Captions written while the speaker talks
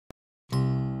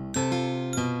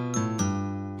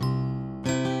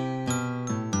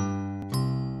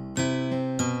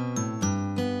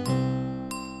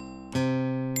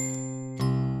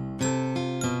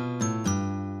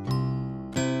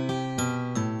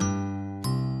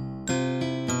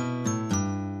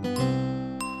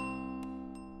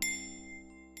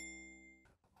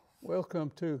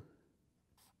Welcome to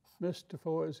Mr.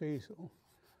 Foy's Easel.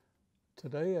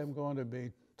 Today I'm going to be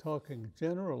talking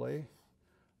generally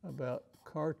about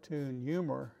cartoon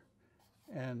humor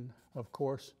and, of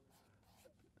course,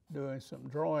 doing some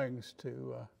drawings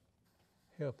to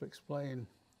help explain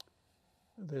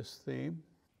this theme.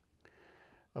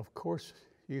 Of course,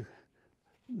 you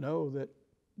know that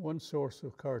one source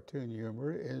of cartoon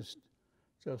humor is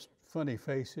just funny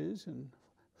faces and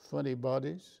funny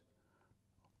bodies.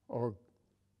 Or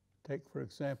take, for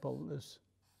example, this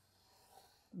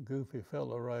goofy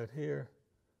fellow right here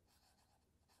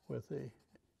with the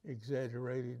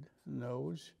exaggerated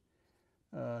nose.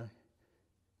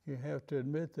 You have to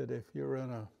admit that if you're in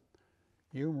a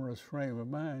humorous frame of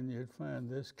mind, you'd find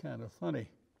this kind of funny.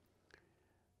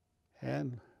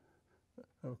 And,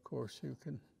 of course, you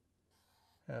can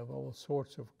have all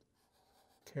sorts of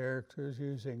characters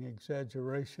using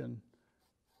exaggeration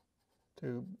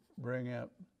to bring out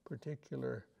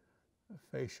particular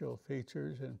facial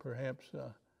features and perhaps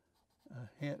a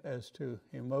hint as to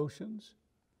emotions.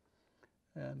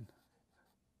 And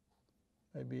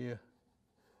maybe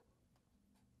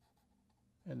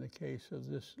in the case of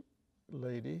this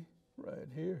lady right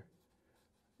here,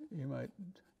 you might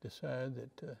decide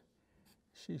that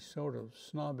she's sort of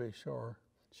snobbish, or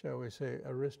shall we say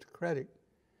aristocratic.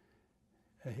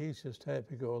 And he's just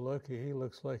happy-go-lucky. He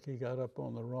looks like he got up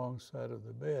on the wrong side of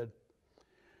the bed.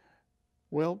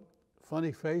 Well,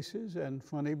 funny faces and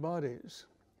funny bodies.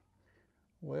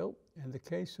 Well, in the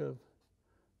case of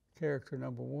character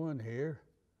number one here,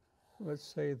 let's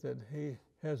say that he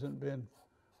hasn't been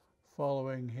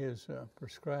following his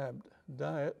prescribed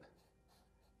diet,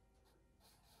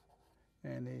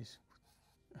 and he's,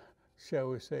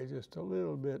 shall we say, just a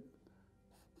little bit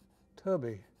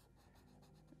tubby.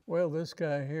 Well, this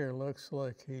guy here looks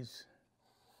like he's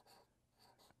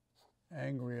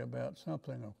angry about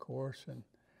something, of course, and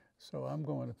so I'm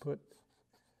going to put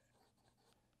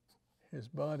his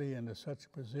body into such a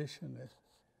position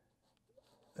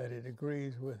that it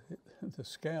agrees with the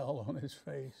scowl on his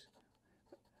face.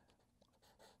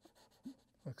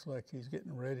 Looks like he's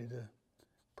getting ready to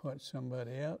punch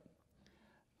somebody out.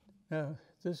 Now,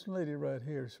 this lady right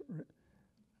here,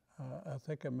 I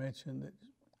think I mentioned that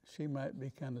she might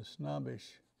be kind of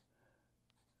snobbish.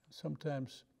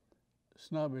 Sometimes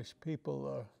snobbish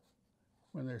people,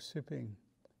 when they're sipping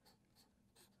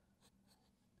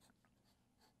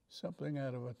something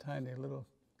out of a tiny little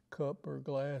cup or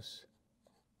glass,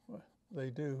 they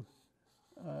do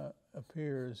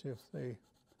appear as if they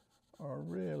are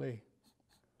really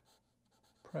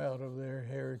proud of their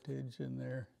heritage and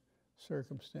their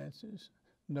circumstances,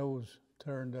 nose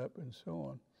turned up and so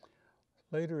on.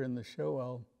 Later in the show,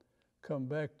 I'll come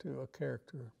back to a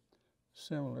character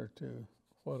similar to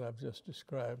what I've just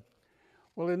described.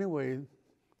 Well, anyway,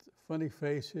 funny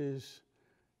faces,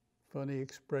 funny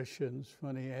expressions,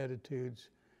 funny attitudes,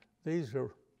 these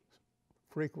are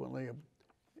frequently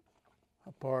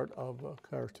a part of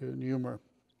cartoon humor.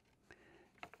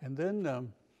 And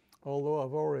then, although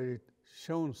I've already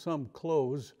shown some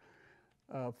clothes,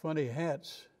 funny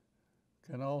hats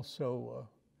can also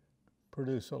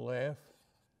produce a laugh.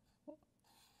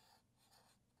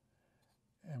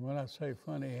 And when I say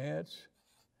funny hats,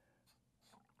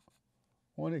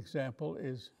 one example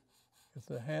is if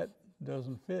the hat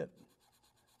doesn't fit,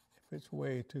 if it's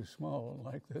way too small,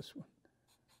 like this one.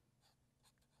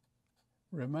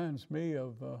 Reminds me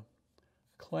of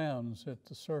clowns at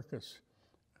the circus.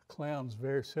 Clowns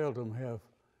very seldom have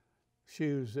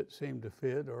shoes that seem to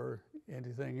fit or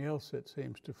anything else that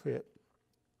seems to fit.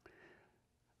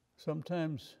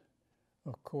 Sometimes,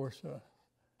 of course, a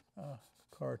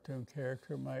cartoon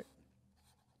character might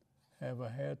have a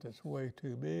hat that's way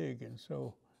too big, and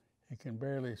so he can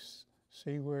barely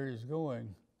see where he's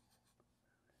going.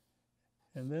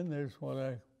 And then there's what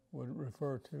I would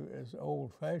refer to as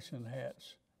old-fashioned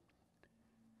hats.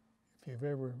 If you've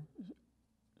ever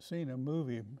seen a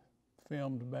movie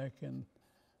filmed back in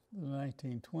the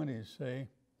 1920s, say,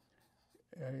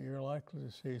 you're likely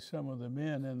to see some of the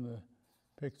men in the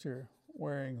picture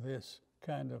wearing this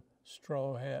kind of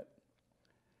straw hat.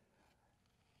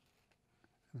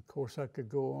 And of course, I could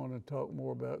go on and talk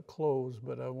more about clothes,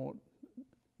 but I won't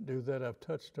do that. I've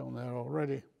touched on that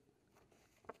already.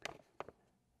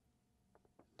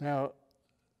 Now,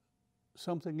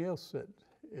 something else that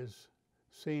is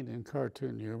seen in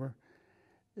cartoon humor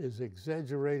is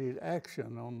exaggerated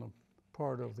action on the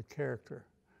part of the character.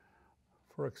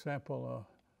 For example,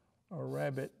 a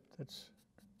rabbit that's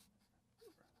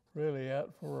really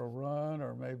out for a run,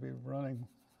 or maybe running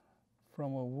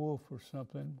from a wolf or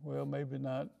something. Well, maybe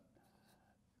not,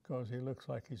 because he looks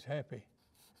like he's happy.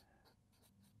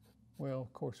 Well,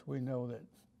 of course, we know that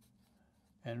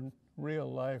in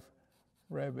real life,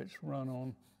 rabbits run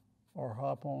on or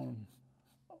hop on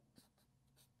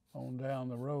down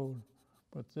the road,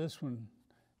 but this one's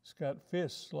got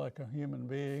fists like a human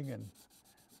being, and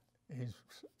he's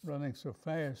running so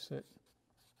fast that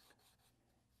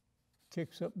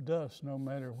kicks up dust no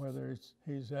matter whether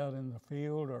he's out in the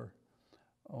field or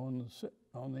on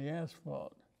the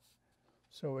asphalt.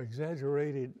 So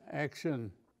exaggerated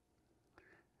action.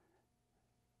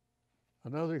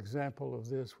 Another example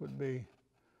of this would be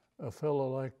a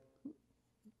fellow like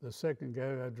the second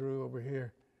guy I drew over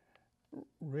here,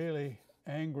 really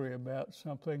angry about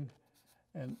something,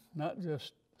 and not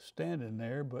just standing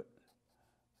there, but,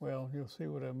 well, you'll see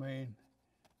what I mean.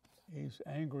 He's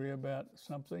angry about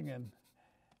something, and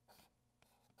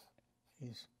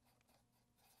he's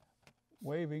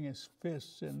waving his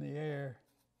fists in the air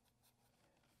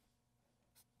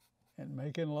and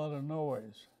making a lot of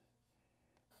noise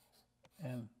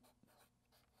and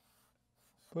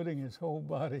putting his whole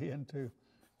body into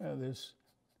this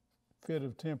fit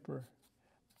of temper.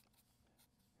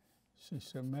 She's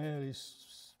so mad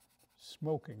he's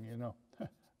smoking, you know.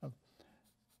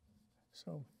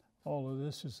 So all of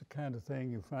this is the kind of thing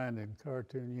you find in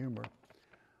cartoon humor.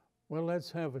 Well,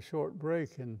 let's have a short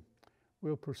break, and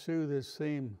we'll pursue this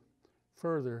theme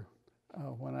further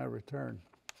when I return.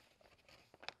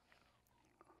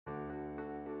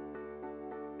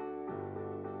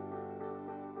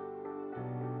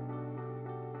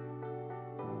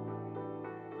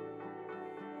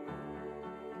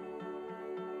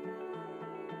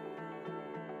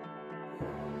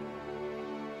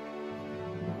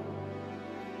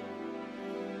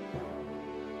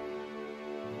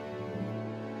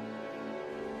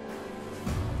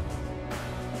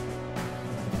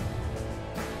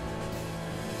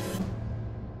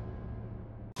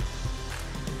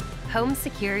 Home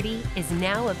security is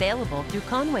now available through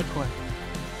Conway Corp.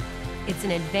 It's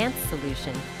an advanced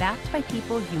solution backed by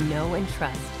people you know and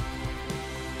trust.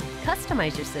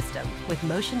 Customize your system with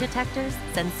motion detectors,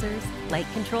 sensors, light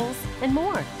controls, and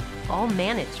more, all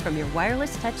managed from your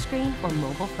wireless touchscreen or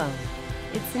mobile phone.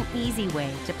 It's an easy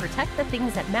way to protect the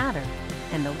things that matter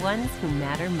and the ones who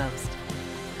matter most.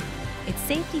 It's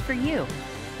safety for you,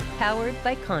 powered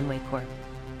by Conway Corp.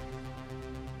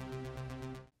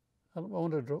 I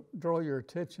want to draw your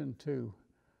attention to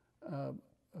a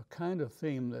kind of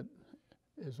theme that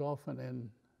is often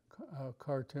in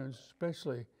cartoons,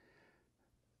 especially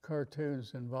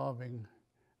cartoons involving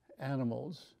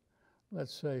animals.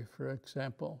 Let's say, for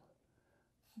example,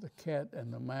 the cat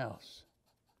and the mouse.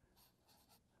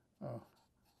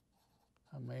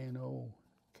 A mean old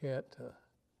cat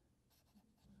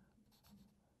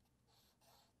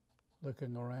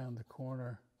looking around the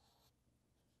corner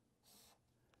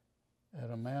at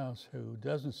a mouse who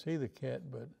doesn't see the cat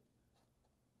but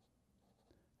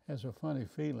has a funny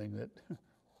feeling that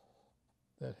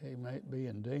that he might be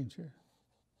in danger.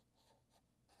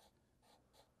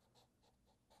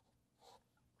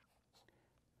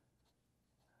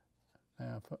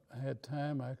 Now, if I had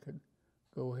time, I could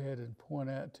go ahead and point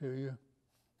out to you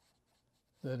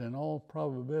that in all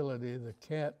probability the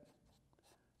cat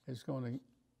is going to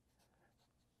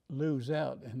lose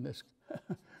out in this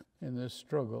in this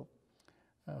struggle.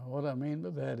 What I mean by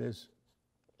that is,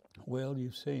 well,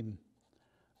 you've seen,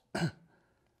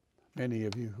 many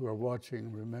of you who are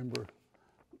watching remember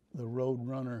the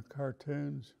Roadrunner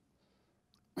cartoons.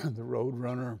 The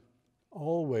Roadrunner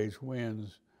always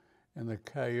wins and the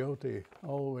coyote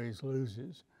always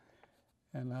loses.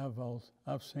 And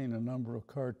I've seen a number of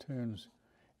cartoons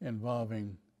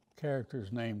involving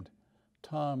characters named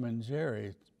Tom and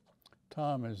Jerry.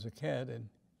 Tom is the cat and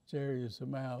Jerry is the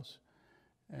mouse.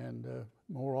 And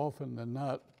more often than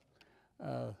not,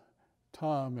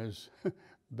 Tom is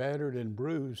battered and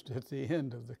bruised at the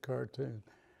end of the cartoon.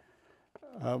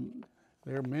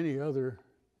 There are many other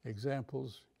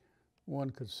examples. One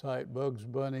could cite Bugs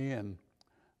Bunny and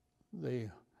the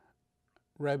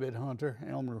rabbit hunter,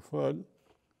 Elmer Fudd.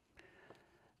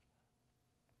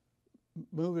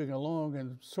 Moving along,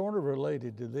 and sort of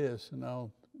related to this, and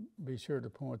I'll be sure to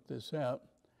point this out,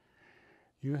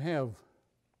 you have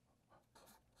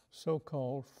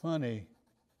so-called funny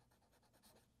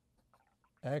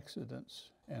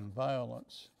accidents and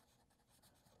violence.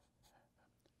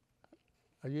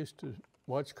 I used to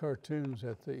watch cartoons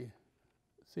at the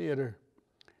theater,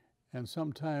 and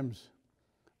sometimes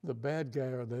the bad guy,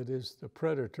 or that is the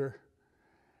predator,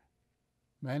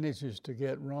 manages to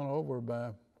get run over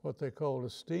by what they call a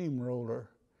steamroller.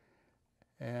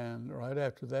 And right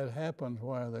after that happens,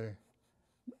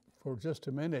 for just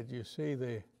a minute, you see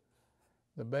the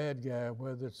bad guy,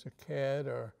 whether it's a cat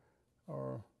or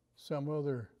or some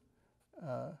other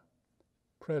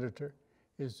predator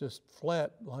is just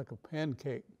flat like a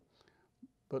pancake.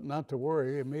 But not to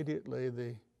worry, immediately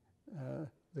the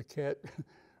cat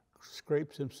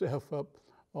scrapes himself up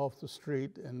off the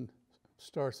street and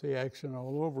starts the action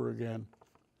all over again.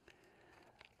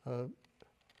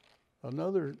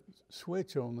 Another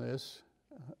switch on this,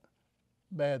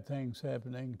 bad things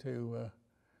happening to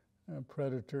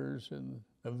predators and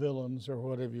the villains, or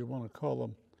whatever you want to call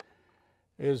them,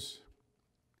 is,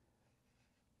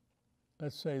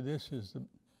 let's say this is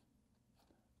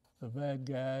the bad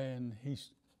guy, and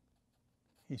he's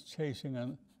chasing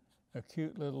a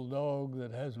cute little dog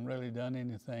that hasn't really done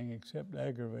anything except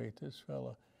aggravate this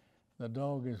fella. The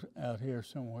dog is out here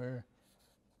somewhere,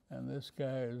 and this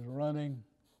guy is running,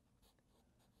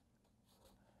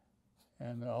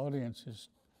 and the audience is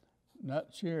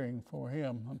not cheering for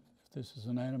him. If this is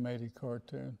an animated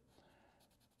cartoon,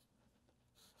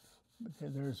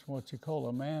 there's what you call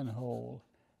a manhole,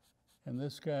 and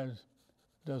this guy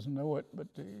doesn't know it, but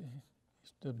he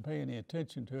doesn't pay any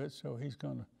attention to it, so he's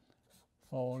going to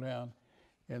fall down.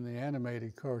 In the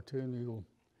animated cartoon, you'll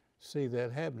see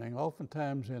that happening.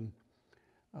 Oftentimes in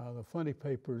the funny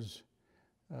papers,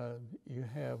 you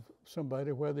have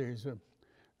somebody, whether he's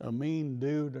a mean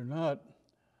dude or not,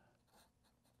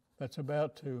 that's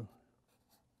about to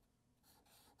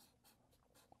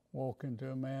walk into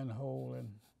a manhole, and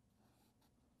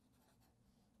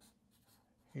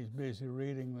he's busy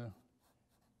reading the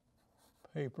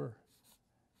paper.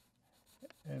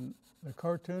 And the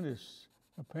cartoonists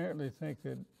apparently think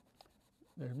that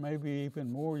there may be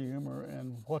even more humor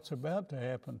in what's about to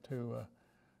happen to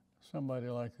somebody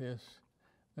like this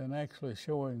than actually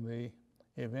showing the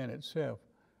event itself.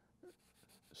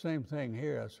 Same thing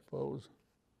here, I suppose.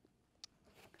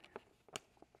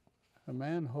 A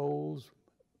manholes,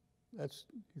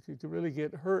 you could really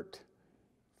get hurt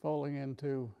falling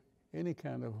into any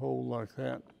kind of hole like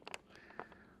that.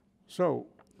 So,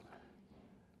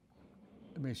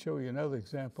 let me show you another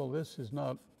example. This is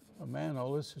not a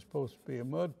manhole, this is supposed to be a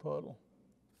mud puddle.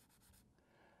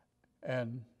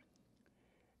 And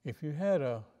if you had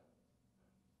a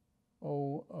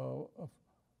fellow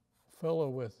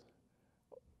with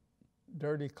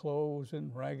dirty clothes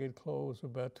and ragged clothes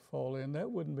about to fall in, that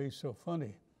wouldn't be so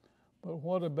funny. But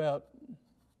what about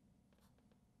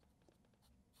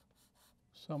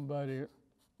somebody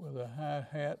with a high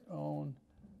hat on,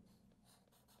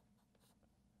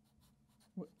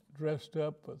 dressed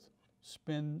up with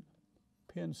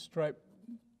pinstripe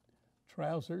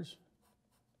trousers,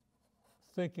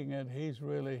 thinking that he's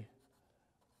really,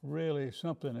 really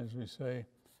something, as we say?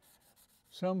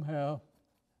 Somehow,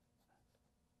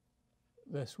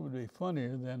 this would be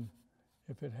funnier than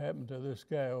if it happened to this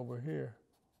guy over here.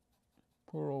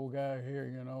 Poor old guy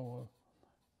here, you know,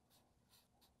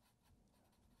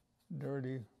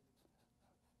 dirty,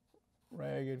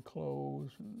 ragged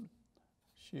clothes and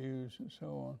shoes and so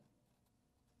on.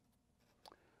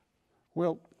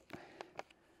 Well,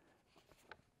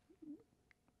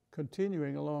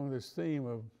 continuing along this theme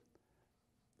of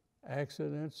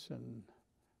accidents and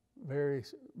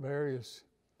various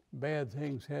bad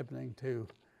things happening to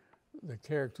the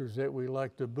characters that we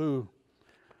like to boo,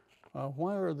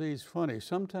 why are these funny?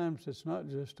 Sometimes it's not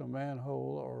just a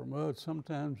manhole or mud,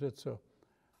 sometimes it's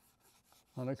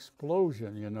an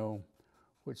explosion, you know,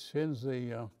 which sends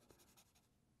the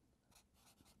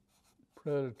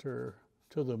predator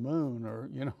to the moon, or,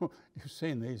 you know, you've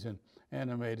seen these in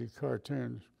animated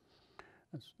cartoons.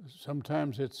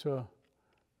 Sometimes it's, for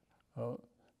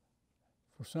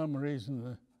some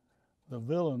reason, the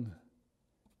villain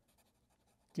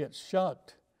gets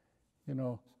shot, you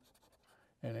know,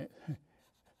 and it,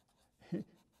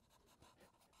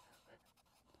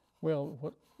 well,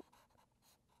 the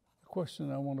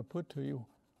question I want to put to you,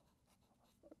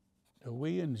 do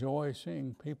we enjoy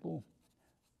seeing people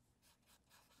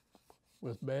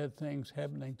with bad things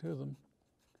happening to them?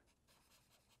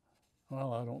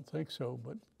 Well, I don't think so,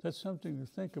 but that's something to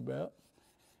think about.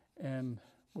 And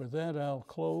with that, I'll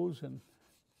close, and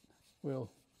we'll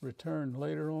return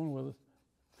later on with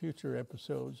future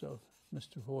episodes of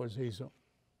Mr. Foy's Easel.